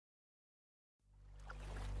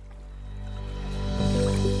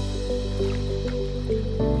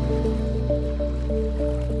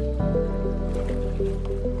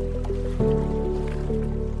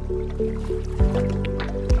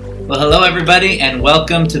Well, hello, everybody, and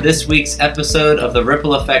welcome to this week's episode of the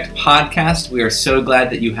Ripple Effect podcast. We are so glad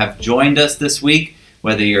that you have joined us this week.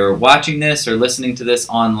 Whether you're watching this or listening to this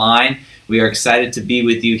online, we are excited to be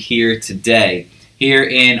with you here today. Here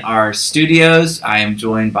in our studios, I am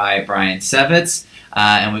joined by Brian Sevitz,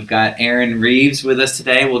 and we've got Aaron Reeves with us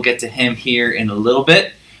today. We'll get to him here in a little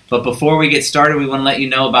bit. But before we get started, we want to let you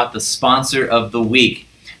know about the sponsor of the week.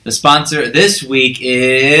 The sponsor this week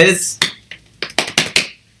is...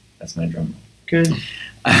 That's my drum roll. Good.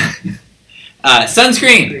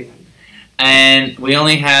 Sunscreen. And we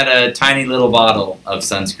only had a tiny little bottle of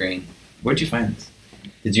sunscreen. Where'd you find this?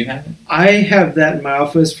 Did you have it? I have that in my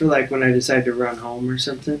office for like when I decide to run home or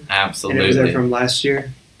something. Absolutely. And it was there from last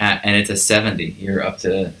year. And it's a 70. You're up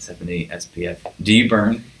to 70 SPF. Do you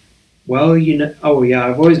burn? Well,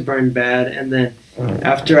 I've always burned bad. And then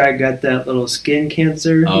after I got that little skin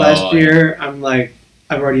cancer last year, I'm like,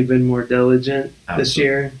 I've already been more diligent this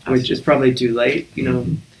year, which is probably too late,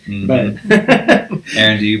 Mm-hmm. But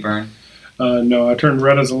Aaron, do you burn? No, I turn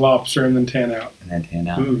red as a lobster and then tan out. And then tan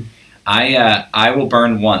out. I will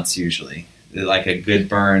burn once usually, like a good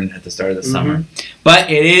burn at the start of the summer.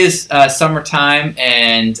 But it is summertime,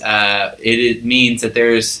 and it means that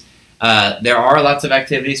there are lots of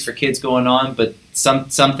activities for kids going on, but some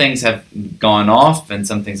things have gone off and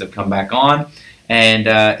some things have come back on. And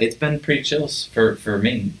it's been pretty chill for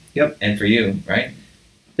me. Yep. And for you, right?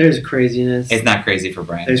 There's craziness. It's not crazy for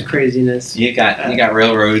Brian. There's craziness. You got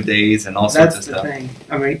railroad days and all sorts of stuff. That's the thing.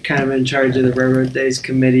 I'm kind of in charge of the Railroad Days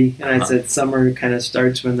committee, and I said summer kind of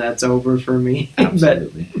starts when that's over for me.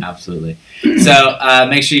 Absolutely. So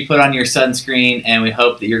make sure you put on your sunscreen, and we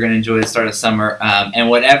hope that you're going to enjoy the start of summer. And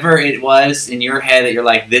whatever it was in your head that you're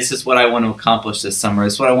like, this is what I want to accomplish this summer.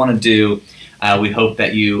 This is what I want to do. We hope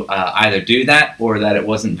that you either do that or that it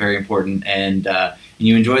wasn't very important and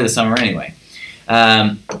you enjoy the summer anyway.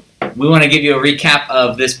 We want to give you a recap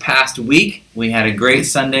of this past week. We had a great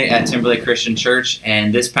Sunday at Timberlake Christian Church,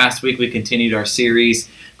 and this past week we continued our series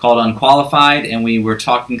called Unqualified, and we were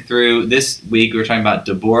talking through, this week we were talking about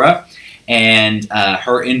Deborah and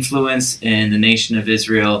her influence in the nation of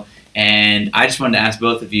Israel. And I just wanted to ask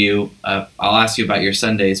both of you, I'll ask you about your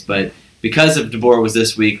Sundays, but because of Deborah was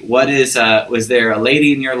this week, was there a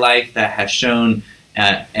lady in your life that has shown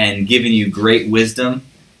and given you great wisdom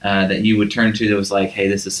that you would turn to that was like, hey,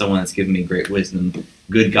 this is someone that's given me great wisdom,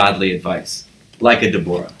 good godly advice, like a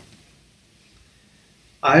Deborah?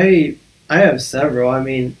 I have several. I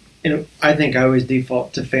mean, I think I always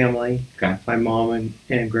default to family, my mom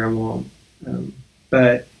and grandma.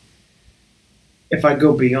 But if I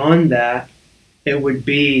go beyond that, it would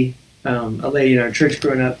be a lady in our church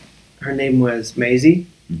growing up. Her name was Maisie,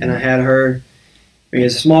 and I had her.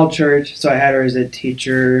 It's a small church, so I had her as a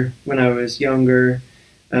teacher when I was younger.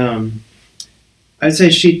 I'd say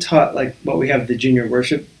she taught like what we have the junior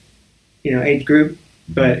worship, age group,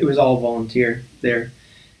 but it was all volunteer there,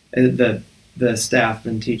 the staff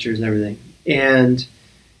and teachers and everything. And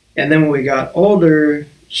then when we got older,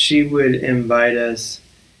 she would invite us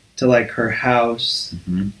to like her house,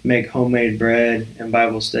 make homemade bread and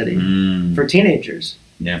Bible study for teenagers.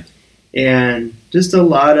 Yeah. And just a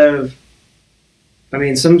lot of,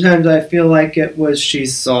 sometimes I feel like it was she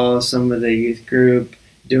saw some of the youth group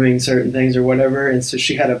doing certain things or whatever, and so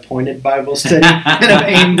she had a pointed Bible study kind of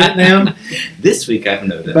aimed at them. This week I've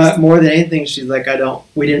noticed. But more than anything, she's like,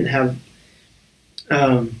 we didn't have,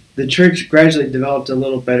 the church gradually developed a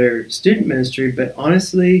little better student ministry, but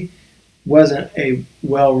honestly wasn't a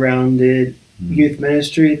well-rounded youth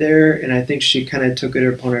ministry there, and I think she kind of took it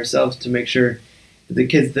upon herself to make sure the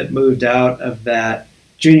kids that moved out of that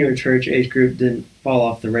junior church age group didn't fall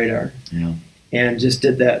off the radar. Yeah. And just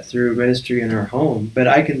did that through ministry in our home. But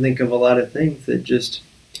I can think of a lot of things that just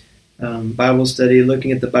Bible study,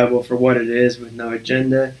 looking at the Bible for what it is with no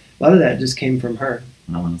agenda. A lot of that just came from her.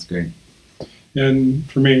 Oh, that's great. And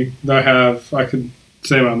for me, I could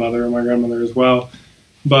say my mother and my grandmother as well.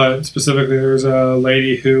 But specifically, there's a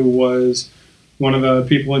lady who was one of the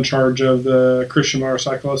people in charge of the Christian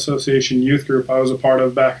Motorcycle Association youth group I was a part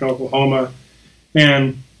of back in Oklahoma.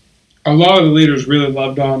 And a lot of the leaders really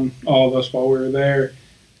loved on all of us while we were there.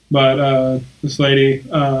 But this lady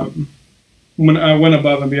went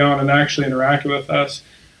above and beyond and actually interacted with us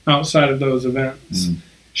outside of those events.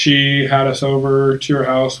 She had us over to her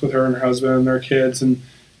house with her and her husband and their kids, and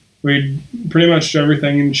we pretty much did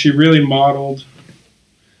everything. And she really modeled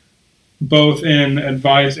both in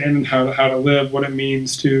advice and in how to live, what it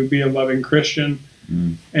means to be a loving Christian.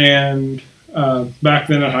 And back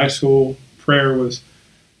then in high school, prayer was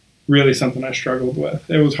really something I struggled with.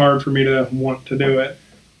 It was hard for me to want to do it.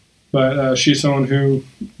 But she's someone who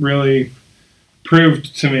really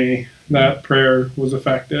proved to me that prayer was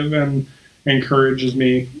effective and encourages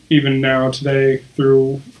me even now today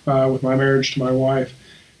through with my marriage to my wife.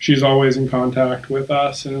 She's always in contact with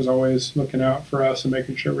us and is always looking out for us and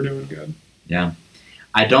making sure we're doing good. Yeah.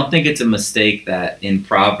 I don't think it's a mistake that in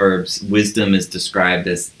Proverbs, wisdom is described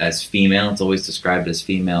as female. It's always described as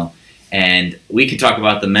female. And we could talk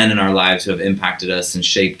about the men in our lives who have impacted us and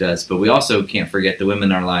shaped us, but we also can't forget the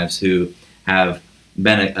women in our lives who have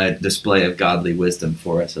been a display of godly wisdom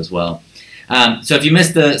for us as well. So if you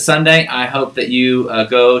missed the Sunday, I hope that you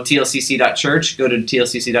go tlcc.church, go to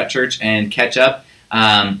tlcc.church and catch up.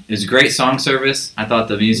 It was a great song service. I thought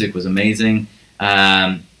the music was amazing.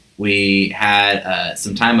 We had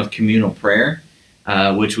some time of communal prayer,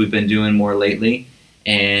 which we've been doing more lately,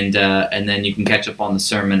 and then you can catch up on the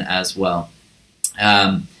sermon as well.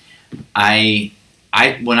 When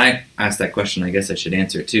I asked that question, I guess I should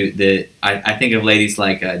answer it too. I think of ladies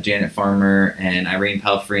like Janet Farmer and Irene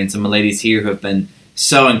Pelfrey and some ladies here who have been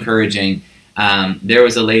so encouraging. There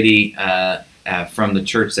was a lady from the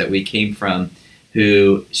church that we came from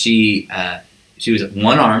who she was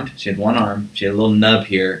one-armed. She had one arm. She had a little nub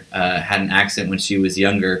here. Had an accident when she was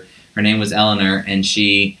younger. Her name was Eleanor, and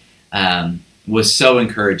she was so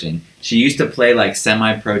encouraging. She used to play like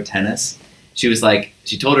semi-pro tennis.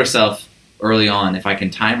 She told herself early on, if I can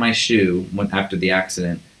tie my shoe after the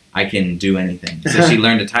accident, I can do anything. So she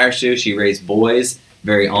learned to tie her shoe. She raised boys,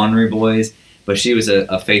 very ornery boys, but she was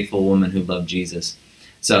a faithful woman who loved Jesus.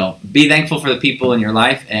 So be thankful for the people in your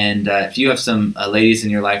life, and if you have some ladies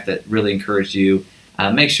in your life that really encourage you,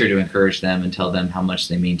 make sure to encourage them and tell them how much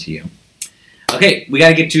they mean to you. Okay, we got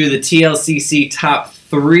to get to the TLCC top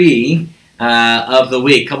 3 of the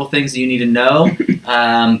week. A couple things that you need to know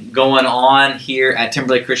going on here at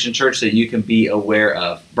Timberlake Christian Church that you can be aware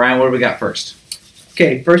of. Brian, what do we got first?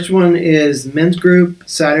 Okay, first one is men's group,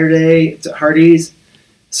 Saturday. It's at Hardee's,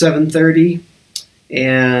 7:30.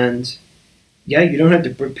 And yeah, you don't have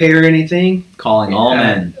to prepare anything. Calling all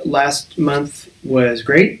men. Last month was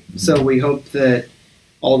great, so we hope that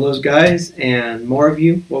all those guys and more of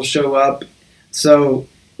you will show up. So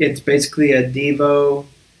it's basically a Devo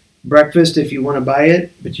breakfast if you want to buy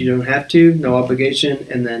it, but you don't have to, no obligation,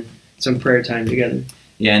 and then some prayer time together.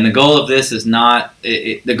 Yeah, and the goal of this is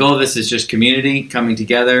the goal of this is just community coming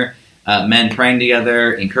together, men praying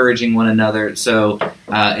together, encouraging one another. So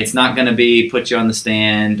it's not going to be put you on the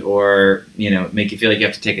stand or make you feel like you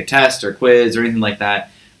have to take a test or quiz or anything like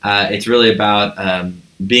that. It's really about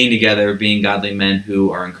being together, being godly men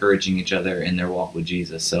who are encouraging each other in their walk with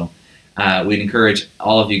Jesus. So we'd encourage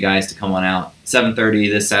all of you guys to come on out.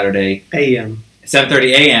 7:30 this Saturday. A.M.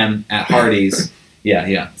 7:30 a.m. at Hardee's.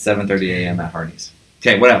 Yeah, 7:30 a.m. at Hardee's.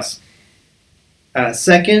 Okay, what else?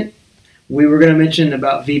 Second, we were going to mention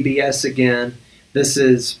about VBS again. This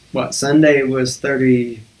is, Sunday was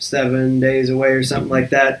 37 days away or something like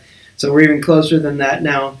that. So we're even closer than that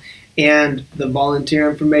now. And the volunteer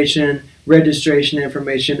information, registration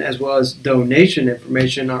information, as well as donation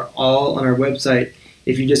information are all on our website.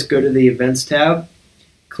 If you just go to the events tab,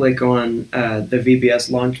 click on the VBS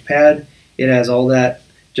Launchpad, it has all that.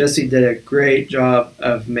 Jesse did a great job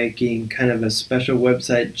of making kind of a special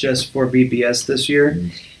website just for VBS this year,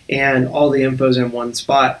 and all the info's in one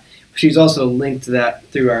spot. She's also linked that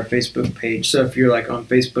through our Facebook page. So if you're on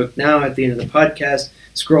Facebook now at the end of the podcast,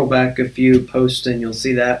 scroll back a few posts and you'll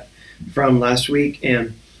see that from last week.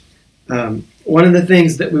 And one of the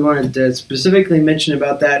things that we wanted to specifically mention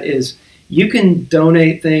about that is you can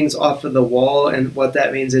donate things off of the wall, and what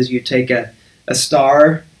that means is you take a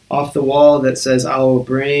star off the wall that says, I will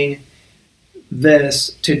bring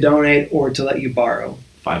this to donate or to let you borrow.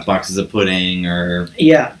 5 boxes of pudding or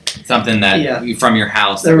something that from your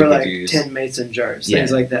house. There were 10 mason jars,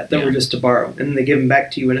 things like that were just to borrow. And then they give them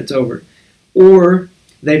back to you when it's over. Or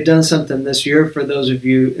they've done something this year for those of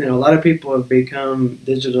you, a lot of people have become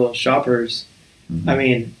digital shoppers. Mm-hmm. I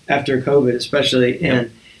mean, after COVID especially.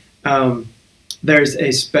 Yep. And there's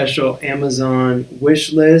a special Amazon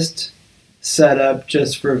wish list set up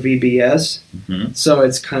just for VBS. Mm-hmm. So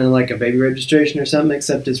it's kind of like a baby registration or something,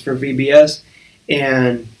 except it's for VBS.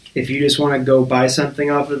 And if you just want to go buy something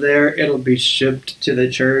off of there, it'll be shipped to the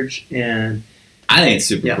church. And I think it's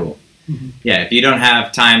super cool. Mm-hmm. Yeah, if you don't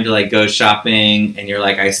have time to go shopping and you're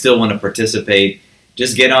I still want to participate,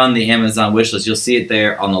 just get on the Amazon wish list. You'll see it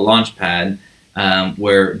there on the Launchpad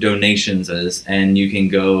where donations is, and you can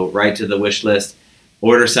go right to the wish list,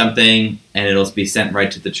 order something, and it'll be sent right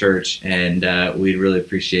to the church. And we'd really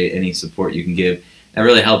appreciate any support you can give. That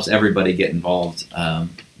really helps everybody get involved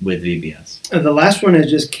with VBS. The last one is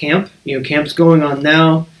just camp. Camp's going on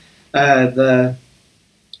now. The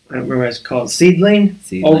I don't remember what it's called, Seedling.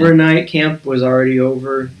 Overnight camp was already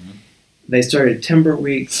over. Mm-hmm. They started Timber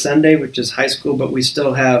Week Sunday, which is high school, but we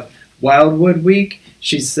still have Wildwood Week.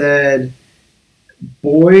 She said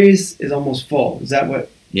boys is almost full. Is that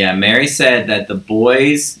what? Yeah, Mary said that the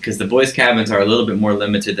boys, because the boys' cabins are a little bit more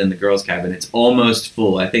limited than the girls' cabin, it's almost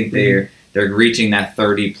full. I think they're reaching that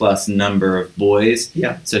 30-plus number of boys.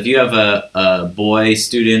 Yeah. So if you have a boy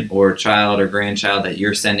student or child or grandchild that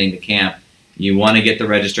you're sending to camp, you want to get the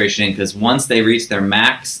registration in, because once they reach their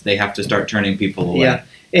max, they have to start turning people away. Yeah,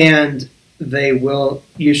 and they will.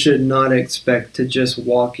 You should not expect to just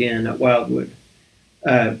walk in at Wildwood.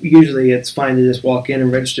 Usually it's fine to just walk in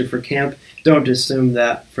and register for camp. Don't assume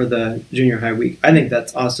that for the junior high week. I think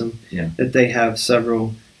that's awesome that they have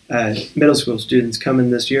several middle school students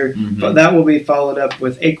coming this year. Mm-hmm. But that will be followed up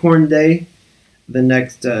with Acorn Day the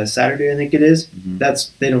next Saturday, I think it is.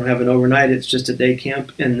 Mm-hmm. They don't have an overnight. It's just a day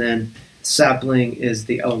camp. And then Sapling is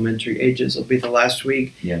the elementary ages. It'll be the last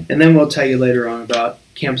week. Yeah. And then we'll tell you later on about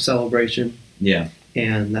camp celebration. Yeah.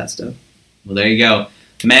 And that stuff. Well, there you go.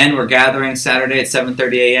 Men, we're gathering Saturday at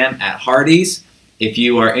 7:30 a.m. at Hardee's. If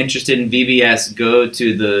you are interested in VBS, go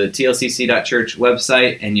to the tlcc.church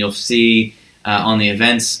website, and you'll see on the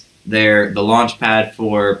events there the launch pad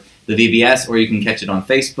for the VBS, or you can catch it on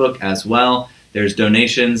Facebook as well. There's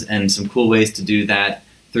donations and some cool ways to do that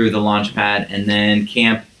through the launch pad. And then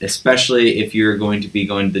camp, especially if you're going to be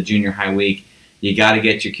going to the junior high week, you got to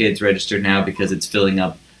get your kids registered now because it's filling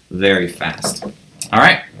up very fast. All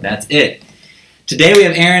right, that's it. Today we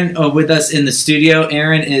have Aaron with us in the studio.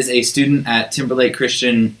 Aaron is a student at Timberlake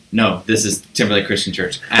Christian. No, this is Timberlake Christian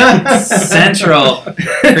Church at Central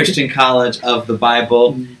Christian College of the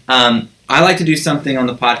Bible. I like to do something on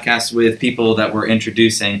the podcast with people that we're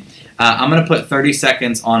introducing. I'm going to put 30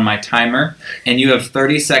 seconds on my timer, and you have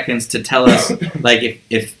 30 seconds to tell us, like,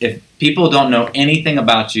 if people don't know anything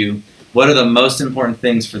about you, what are the most important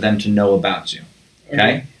things for them to know about you?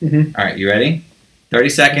 Okay? Mm-hmm. All right, you ready? 30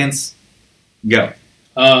 seconds. Go.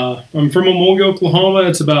 I'm from Emolga, Oklahoma.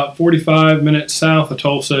 It's about 45 minutes south of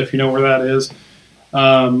Tulsa, if you know where that is.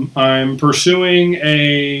 I'm pursuing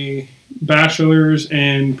a bachelor's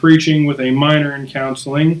in preaching with a minor in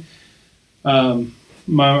counseling. I'm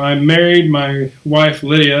married. My wife,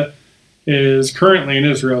 Lydia, is currently in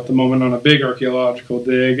Israel at the moment on a big archaeological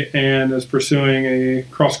dig and is pursuing a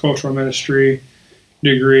cross-cultural ministry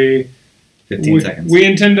degree. 15 seconds. We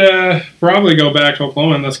intend to probably go back to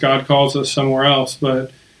Oklahoma unless God calls us somewhere else.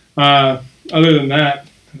 But other than that,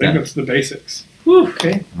 I think that's the basics. Whew,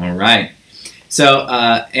 okay. All right. So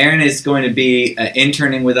Aaron is going to be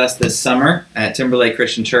interning with us this summer at Timberlake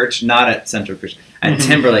Christian Church, not at Central Christian, at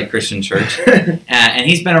Timberlake Christian Church. And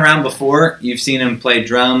he's been around before. You've seen him play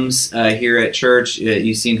drums here at church.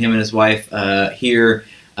 You've seen him and his wife here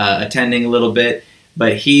attending a little bit.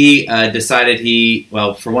 But he decided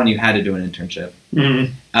for one, you had to do an internship.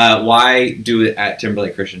 Mm-hmm. Why do it at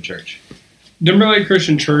Timberlake Christian Church? Timberlake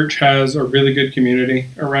Christian Church has a really good community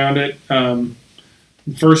around it. The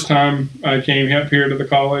first time I came up here to the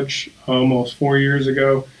college, almost 4 years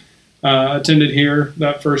ago, attended here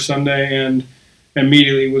that first Sunday and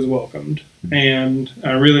immediately was welcomed. Mm-hmm. And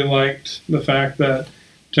I really liked the fact that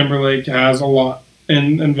Timberlake has a lot of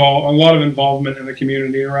involvement in the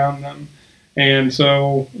community around them. And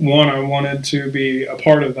so, I wanted to be a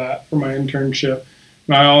part of that for my internship.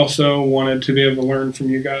 And I also wanted to be able to learn from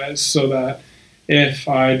you guys so that if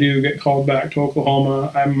I do get called back to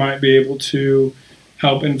Oklahoma, I might be able to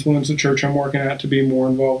help influence the church I'm working at to be more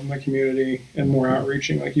involved in the community and more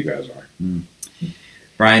outreaching like you guys are. Mm.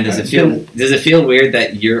 Brian, does it feel weird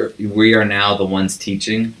that we are now the ones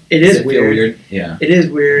teaching? It is weird. Yeah. It is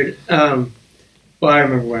weird. Well, I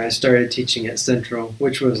remember when I started teaching at Central,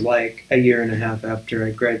 which was like a year and a half after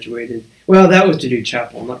I graduated. Well, that was to do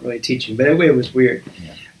chapel, not really teaching, but it was weird.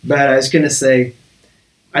 Yeah. But I was going to say,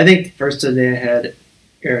 I think the first day I had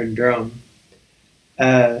Aaron drum,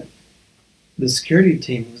 the security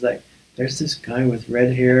team was like, there's this guy with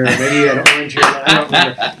red hair, or maybe he had orange hair, I don't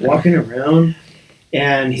remember, walking around.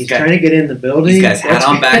 And he's trying to get in the building. He's got his hat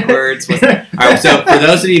on backwards. All right, so for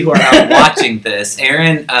those of you who are out watching this,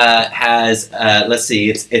 Aaron has, let's see,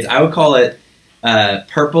 it's I would call it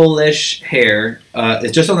purplish hair.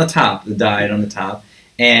 It's just on the top, the dyed on the top,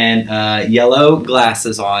 and yellow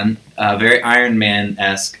glasses on, very Iron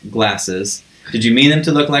Man-esque glasses. Did you mean them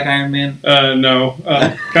to look like Iron Man? No.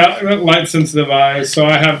 Got light-sensitive eyes, so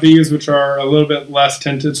I have these, which are a little bit less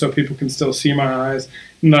tinted so people can still see my eyes.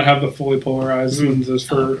 And I have the fully polarized lenses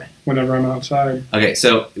for whenever I'm outside. Okay,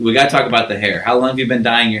 so we got to talk about the hair. How long have you been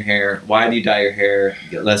dyeing your hair? Why do you dye your hair?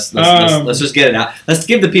 Let's just get it out. Let's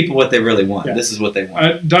give the people what they really want. Yeah. This is what they want.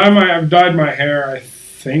 I've dyed my hair, I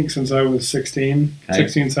think since I was 16,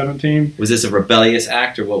 17. Was this a rebellious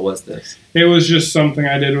act, or what was this? It was just something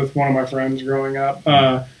I did with one of my friends growing up.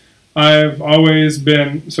 I've always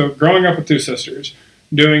been, so growing up with two sisters,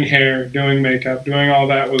 doing hair, doing makeup, doing all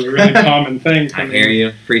that was a really common thing for me. I hear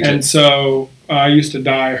you. Preach And it. so I used to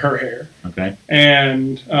dye her hair. Okay.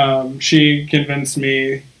 And she convinced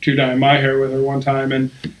me to dye my hair with her one time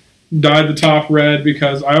and dyed the top red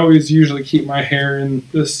because I always usually keep my hair in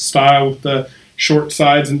this style with the short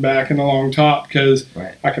sides and back and a long top because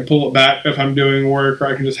I can pull it back if I'm doing work, or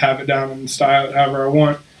I can just have it down and style it however I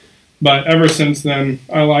want. But ever since then,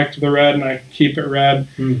 I liked the red, and I keep it red.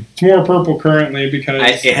 It's more purple currently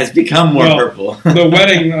because it has become more purple. The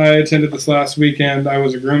wedding I attended this last weekend, I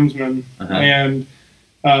was a groomsman, and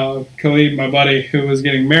Khalid, my buddy, who was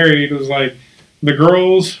getting married, was like, the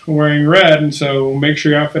girls are wearing red, and so make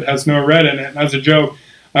sure your outfit has no red in it. And as a joke,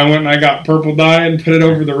 I went and I got purple dye and put it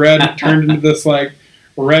over the red. It turned into this like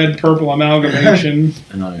red-purple amalgamation.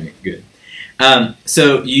 All right, good.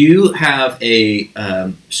 So you have a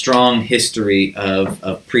strong history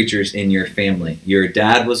of preachers in your family. Your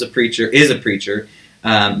dad was a preacher, is a preacher.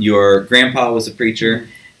 Your grandpa was a preacher,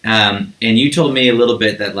 and you told me a little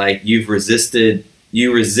bit that like you resisted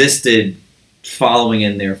following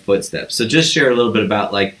in their footsteps. So just share a little bit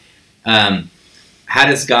about like how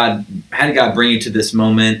did God bring you to this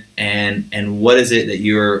moment, and what is it that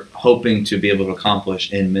you're hoping to be able to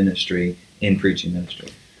accomplish in ministry, in preaching ministry?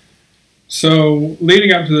 So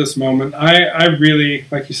leading up to this moment, I really,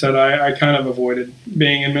 like you said, I kind of avoided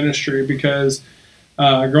being in ministry because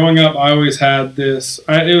growing up, I always had this.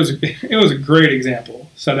 It was a great example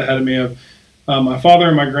set ahead of me of my father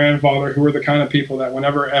and my grandfather, who were the kind of people that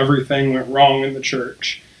whenever everything went wrong in the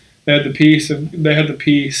church, they had the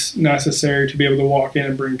peace necessary to be able to walk in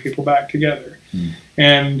and bring people back together.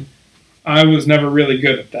 And I was never really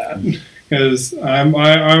good at that because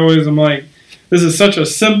I always am like, this is such a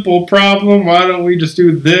simple problem. Why don't we just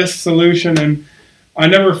do this solution? And I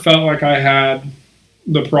never felt like I had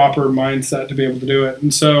the proper mindset to be able to do it.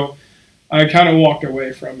 And so I kind of walked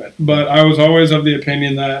away from it. But I was always of the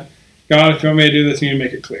opinion that, God, if you want me to do this, you need to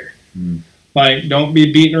make it clear. Like, don't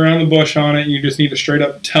be beating around the bush on it. You just need to straight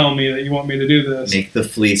up tell me that you want me to do this. Make the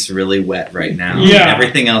fleece really wet right now. Yeah.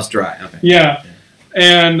 Everything else dry. Okay. Yeah.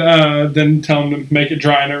 And then tell them to make it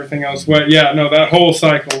dry and everything else wet. Yeah, no, that whole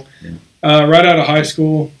cycle. Yeah. Right out of high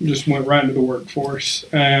school, just went right into the workforce.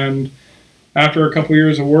 And after a couple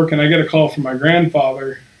years of working, I get a call from my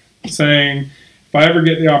grandfather saying, if I ever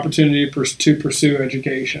get the opportunity to pursue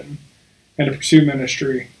education and to pursue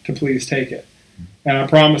ministry, to please take it. And I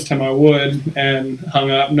promised him I would, and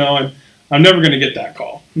hung up knowing I'm never going to get that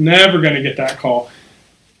call. Never going to get that call.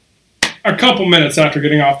 A couple minutes after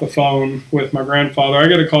getting off the phone with my grandfather, I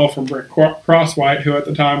get a call from Brent Crosswhite, who at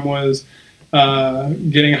the time was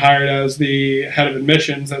getting hired as the head of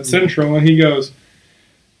admissions at Central, and he goes,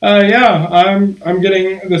 yeah, I'm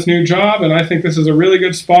getting this new job, and I think this is a really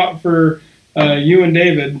good spot for you and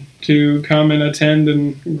David to come and attend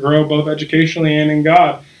and grow both educationally and in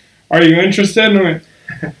God. Are you interested? And I went,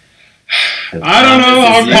 I don't know.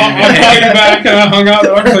 I'll call you back. And I hung out.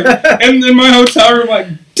 I was like, and in my hotel room, like,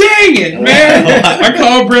 dang it, man. I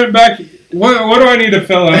called Brent back. What do I need to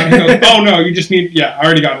fill out? He goes, oh, no, you just need, I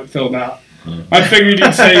already got it filled out. I figured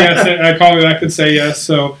you'd say yes, and I called you back and say yes.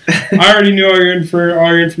 So I already knew all your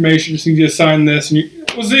information. Just need you to sign this, and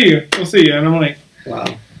we'll see you. We'll see you. And I'm like,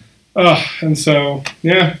 wow. And so,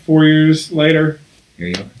 4 years later, here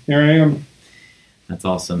you are. Here I am. That's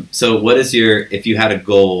awesome. So what is if you had a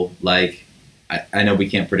goal, like, I know we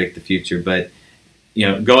can't predict the future, but,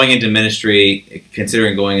 going into ministry,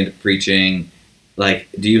 considering going into preaching, like,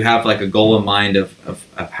 do you have like a goal in mind of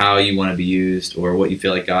how you want to be used, or what you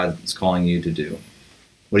feel like God is calling you to do?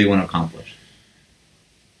 What do you want to accomplish?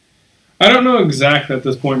 I don't know exactly at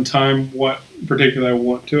this point in time what particularly I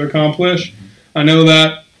want to accomplish. I know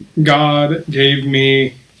that God gave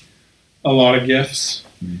me a lot of gifts.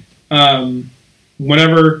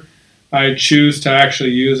 Whenever I choose to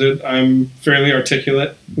actually use it, I'm fairly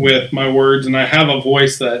articulate with my words, and I have a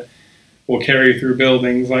voice that will carry through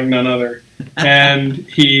buildings like none other. And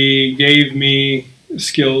he gave me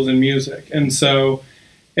skills in music. And so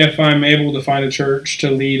if I'm able to find a church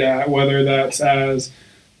to lead at, whether that's as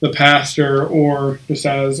the pastor or just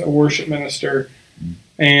as a worship minister,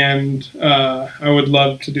 and I would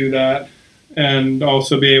love to do that, and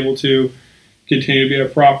also be able to continue to be a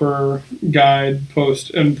proper guide, post,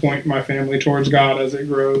 and point my family towards God as it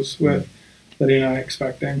grows with Lydia and I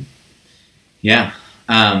expecting. Yeah.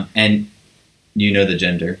 And the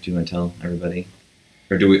gender. Do you want to tell everybody?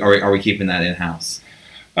 Or are we keeping that in-house?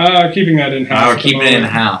 Keeping that in-house. We're keeping it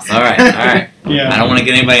in-house. All right. Yeah. I don't want to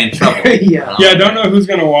get anybody in trouble. I don't know who's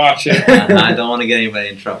going to watch it. I don't want to get anybody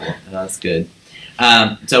in trouble. That's good.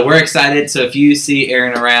 So we're excited. So if you see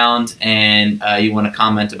Aaron around and you want to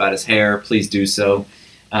comment about his hair, please do so.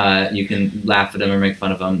 You can laugh at him or make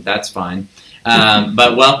fun of him. That's fine.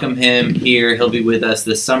 But welcome him here. He'll be with us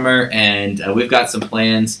this summer, and we've got some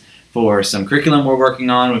plans for some curriculum we're working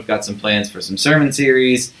on. We've got some plans for some sermon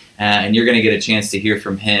series, and you're going to get a chance to hear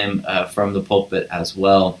from him from the pulpit as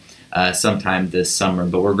well sometime this summer.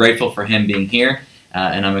 But we're grateful for him being here,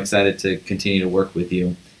 and I'm excited to continue to work with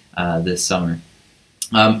you this summer.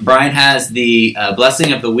 Brian has the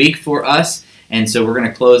blessing of the week for us, and so we're going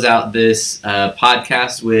to close out this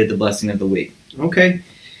podcast with the blessing of the week. Okay.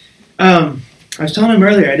 I was telling him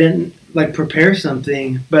earlier I didn't prepare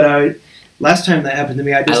something, but last time that happened to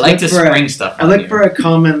me, I like to spring stuff. I looked for a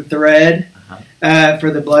common thread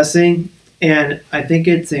for the blessing, and I think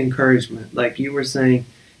it's encouragement. Like you were saying,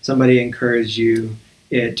 somebody encouraged you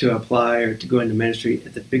to apply or to go into ministry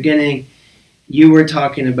at the beginning. You were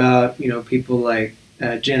talking about people like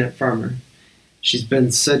Janet Farmer. She's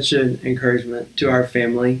been such an encouragement to our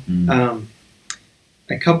family.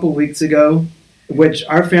 A couple weeks ago, which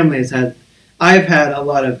our family has had, I've had a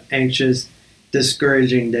lot of anxious,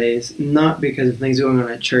 discouraging days, not because of things going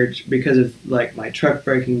on at church, because of my truck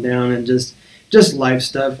breaking down and just life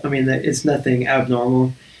stuff. I mean, it's nothing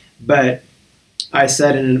abnormal, but I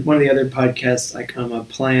said in one of the other podcasts, I'm a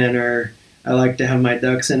planner. I like to have my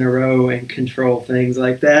ducks in a row and control things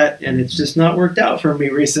like that, and it's just not worked out for me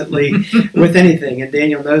recently with anything. And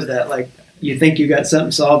Daniel knows that. You think you got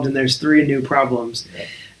something solved, and there's 3 new problems.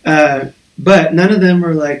 But none of them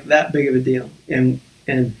were that big of a deal.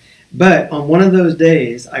 But on one of those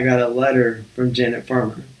days, I got a letter from Janet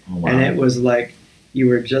Farmer. Oh, wow. And it was you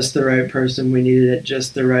were just the right person. We needed it at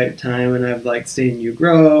just the right time. And I've seen you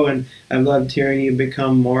grow, and I've loved hearing you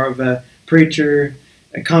become more of a preacher,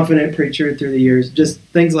 a confident preacher through the years, just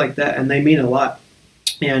things like that. And they mean a lot.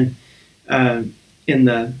 And in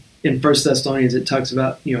 1 Thessalonians, it talks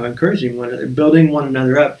about, encouraging one another, building one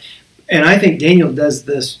another up. And I think Daniel does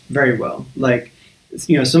this very well.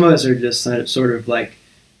 Some of us are just sort of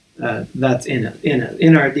that's in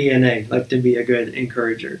our DNA, to be a good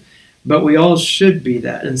encourager. But we all should be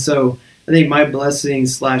that. And so I think my blessing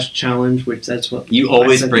 / challenge, which that's what you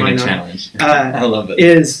always bring a challenge. I love it.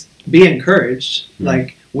 Is be encouraged.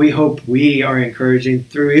 We hope we are encouraging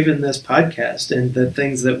through even this podcast and the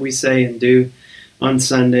things that we say and do on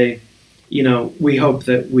Sunday. We hope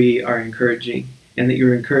that we are encouraging, and that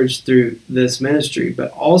you're encouraged through this ministry,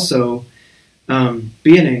 but also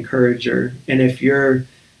be an encourager. And if you're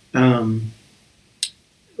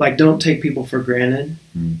don't take people for granted.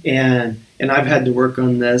 And I've had to work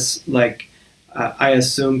on this. I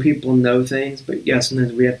assume people know things, but yes,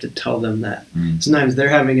 sometimes we have to tell them that. Sometimes they're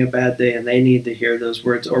having a bad day and they need to hear those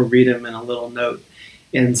words or read them in a little note.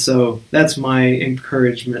 And so that's my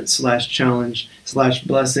encouragement / challenge /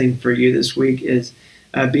 blessing for you this week is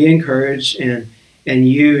be encouraged. And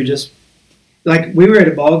you just, we were at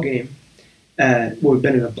a ball game. We've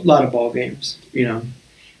been in a lot of ball games,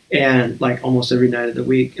 and almost every night of the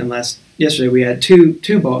week. And yesterday we had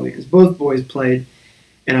two ball games. Both boys played,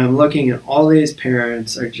 and I'm looking at all these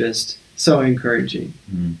parents are just so encouraging,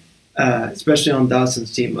 especially on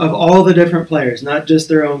Dawson's team. Of all the different players, not just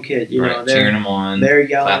their own kid. They're cheering them on. They're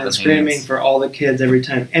yelling and screaming for all the kids every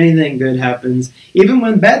time anything good happens. Even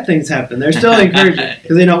when bad things happen, they're still encouraging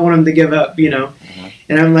because they don't want them to give up.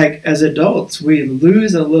 And I'm as adults, we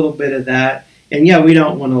lose a little bit of that. And yeah, we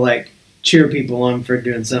don't want to cheer people on for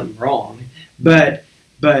doing something wrong, but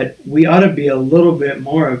we ought to be a little bit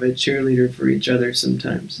more of a cheerleader for each other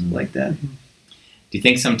sometimes, like that. Do you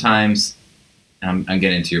think sometimes, I'm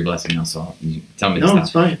getting into your blessing now, so you tell me this. No, now.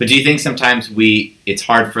 It's fine. But do you think sometimes it's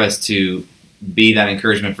hard for us to be that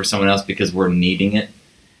encouragement for someone else because we're needing it,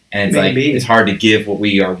 and it's it's hard to give what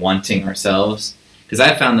we are wanting ourselves? Because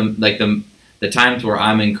I found the times where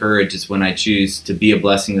I'm encouraged is when I choose to be a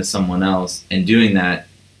blessing to someone else, and doing that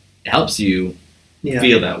helps you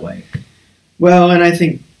feel that way. Well, and I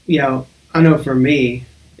think, I know for me,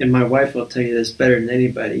 and my wife will tell you this better than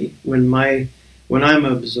anybody, when I'm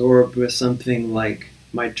absorbed with something like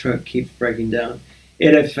my truck keeps breaking down,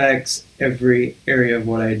 it affects every area of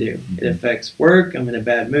what I do. It affects work. I'm in a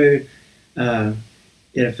bad mood.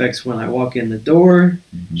 It affects when I walk in the door.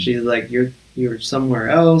 She's like, you're somewhere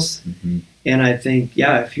else. And I think,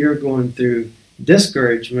 if you're going through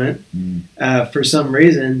discouragement for some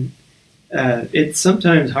reason, it's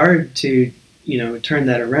sometimes hard to, turn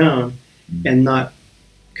that around and not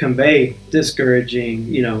convey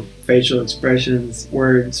discouraging, facial expressions,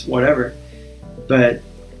 words, whatever. But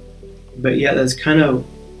yeah, that's kind of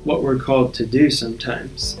what we're called to do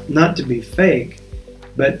sometimes. Not to be fake,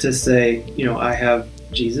 but to say, I have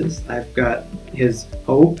Jesus. I've got his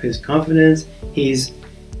hope, his confidence. We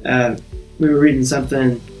were reading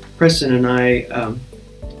something, Preston and I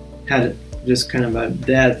had just kind of a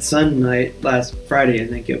dad-son night last Friday, I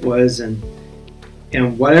think it was, and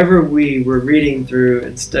whatever we were reading through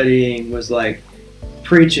and studying was like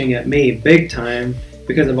preaching at me big time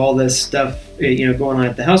because of all this stuff, going on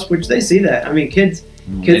at the house, which they see that. I mean, kids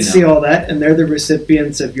see all that, and they're the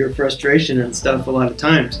recipients of your frustration and stuff a lot of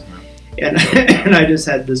times. And I just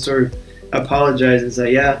had to sort of apologize and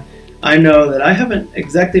say, yeah, I know that I haven't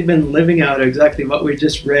exactly been living out exactly what we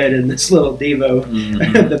just read in this little Devo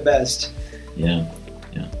the best. Yeah.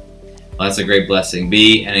 Well, that's a great blessing.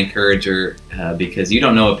 Be an encourager because you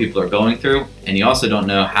don't know what people are going through, and you also don't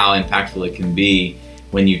know how impactful it can be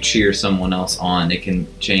when you cheer someone else on. It can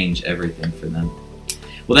change everything for them.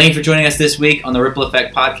 Well, thank you for joining us this week on the Ripple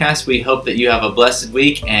Effect Podcast. We hope that you have a blessed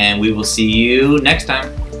week, and we will see you next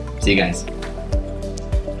time. See you guys.